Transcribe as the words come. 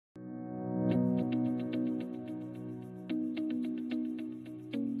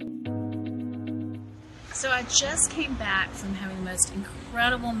So I just came back from having the most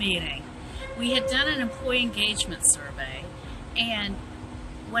incredible meeting. We had done an employee engagement survey, and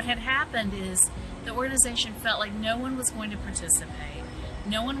what had happened is the organization felt like no one was going to participate,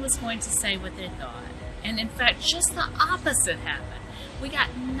 no one was going to say what they thought, and in fact just the opposite happened. We got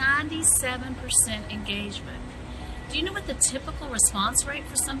 97% engagement. Do you know what the typical response rate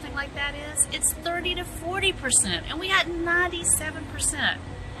for something like that is? It's 30 to 40%, and we got 97%.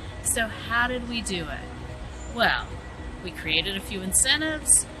 So how did we do it? Well, we created a few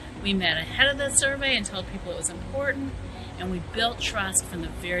incentives, we met ahead of the survey and told people it was important, and we built trust from the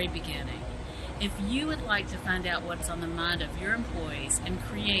very beginning. If you would like to find out what's on the mind of your employees and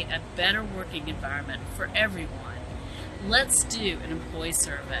create a better working environment for everyone, let's do an employee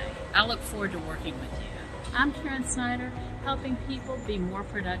survey. I look forward to working with you. I'm Snyder, helping people be more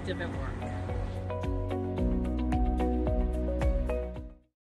productive at work.